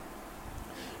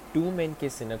Two men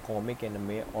kiss in a comic and a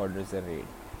mayor orders a raid.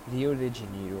 Rio de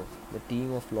Janeiro, the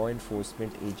team of law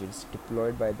enforcement agents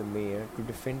deployed by the mayor to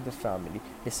defend the family,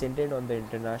 descended on the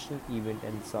international event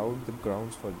and sought the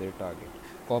grounds for their target.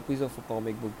 Copies of a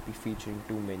comic book featuring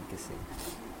two men kissing.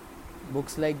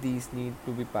 Books like these need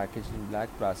to be packaged in black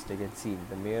plastic and sealed,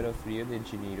 the mayor of Rio de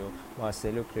Janeiro,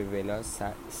 Marcelo Crivella,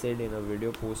 said in a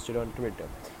video posted on Twitter.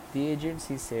 The agents,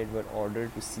 he said, were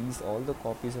ordered to seize all the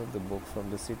copies of the book from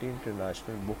the City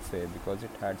International Book Fair because it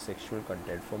had sexual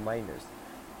content for minors.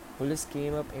 Police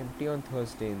came up empty on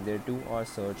Thursday in their 2-hour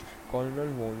search. Colonel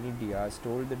Volney Diaz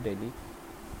told the Daily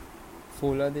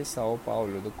Folha de Sao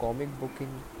Paulo the comic book in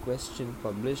question,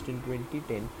 published in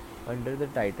 2010 under the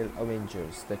title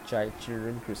Avengers, the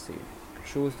Children Crusade,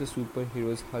 shows the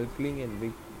superheroes hulking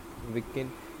and Wiccan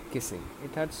kissing.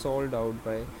 It had sold out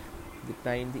by the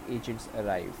time the agents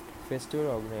arrived. Festival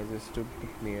organizers took the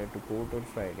mayor to court on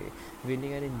Friday,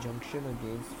 winning an injunction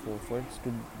against forfeits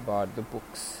to bar the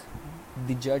books.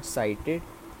 The judge cited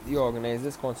the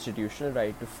organizer's constitutional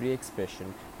right to free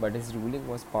expression, but his ruling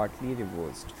was partly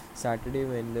reversed Saturday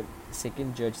when the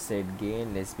second judge said gay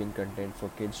and lesbian content for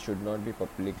kids should not be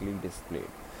publicly displayed.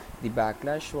 The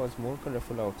backlash was more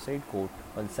colorful outside court.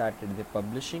 On Saturday, the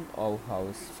publishing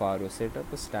house Faro set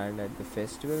up a stand at the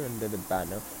festival under the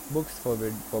banner Books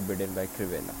Forbidden by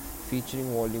Crivella,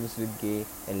 featuring volumes with gay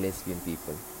and lesbian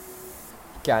people.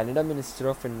 Canada Minister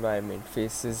of Environment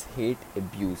faces hate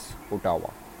abuse,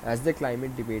 Ottawa. As the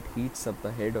climate debate heats up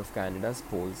ahead of Canada's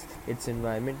polls, its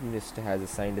environment minister has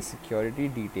assigned a security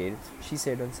detail, she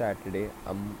said on Saturday,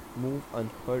 a move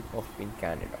unheard of in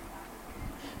Canada.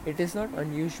 It is not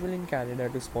unusual in Canada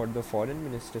to spot the foreign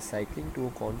minister cycling to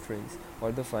a conference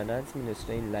or the finance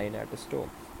minister in line at a store.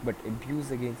 But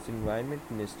abuse against Environment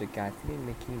Minister Kathleen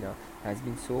McKenna has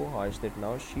been so harsh that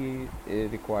now she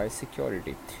requires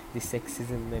security. The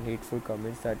sexism and hateful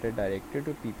comments that are directed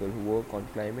to people who work on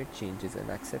climate change is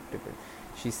unacceptable,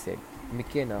 she said.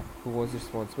 McKenna, who was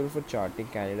responsible for charting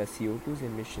Canada's CO2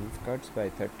 emissions cuts by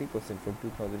 30% from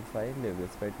 2005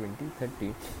 levels by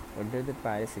 2030 under the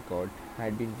Paris Accord,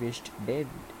 had been wished dead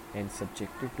and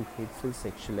subjected to hateful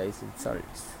sexualized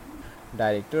insults.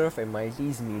 Director of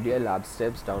MIT's Media Lab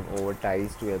steps down over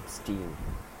ties to Epstein.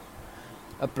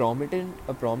 A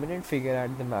prominent figure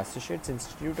at the Massachusetts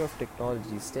Institute of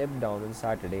Technology stepped down on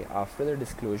Saturday after the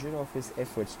disclosure of his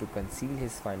efforts to conceal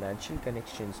his financial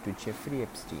connections to Jeffrey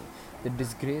Epstein, the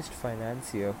disgraced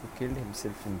financier who killed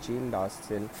himself in jail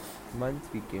last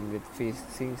month weekend with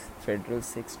facing federal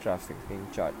sex trafficking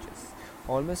charges.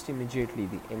 Almost immediately,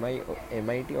 the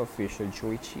MIT official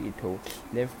Joichi Ito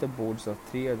left the boards of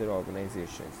three other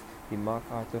organizations, the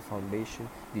MacArthur Foundation,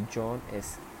 the John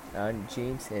S. and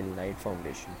James L. Knight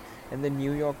Foundation, and the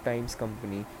New York Times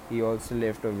Company. He also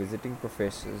left a visiting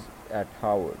professor at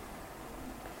Harvard.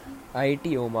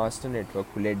 ITO Master Network,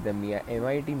 who led the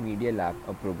MIT Media Lab,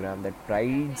 a program that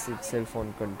prides itself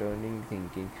on concerning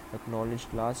thinking,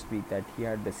 acknowledged last week that he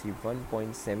had received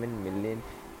 $1.7 million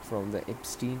from the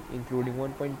Epstein, including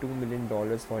 $1.2 million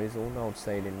for his own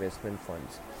outside investment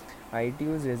funds.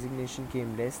 ITO's resignation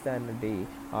came less than a day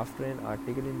after an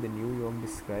article in the New York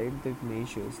described the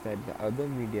measures that the other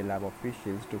Media Lab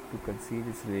officials took to conceal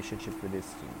his relationship with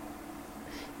Epstein.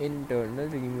 Internal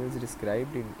emails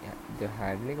described in the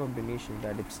handling of donations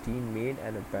that Epstein made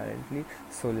and apparently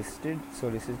solicited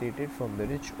from the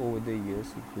rich over the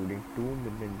years, including $2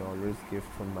 million gift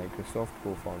from Microsoft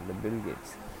co-founder Bill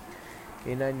Gates.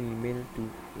 In an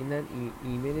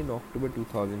email in October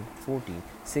 2014,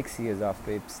 6 years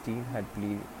after Epstein had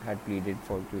pleaded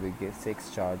to the sex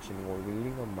charge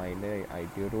involving a minor,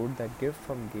 ITO wrote that gift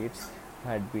from Gates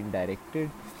had been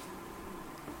directed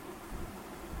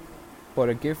for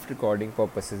a gift recording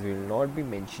purposes. We will not be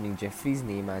mentioning Jeffrey's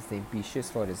name as the impetus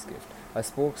for his gift. A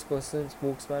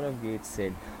spokesman of Gates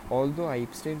said, although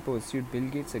Epstein pursued Bill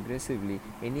Gates aggressively,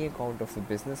 any account of a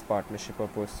business partnership or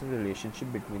personal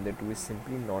relationship between the two is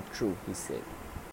simply not true, he said.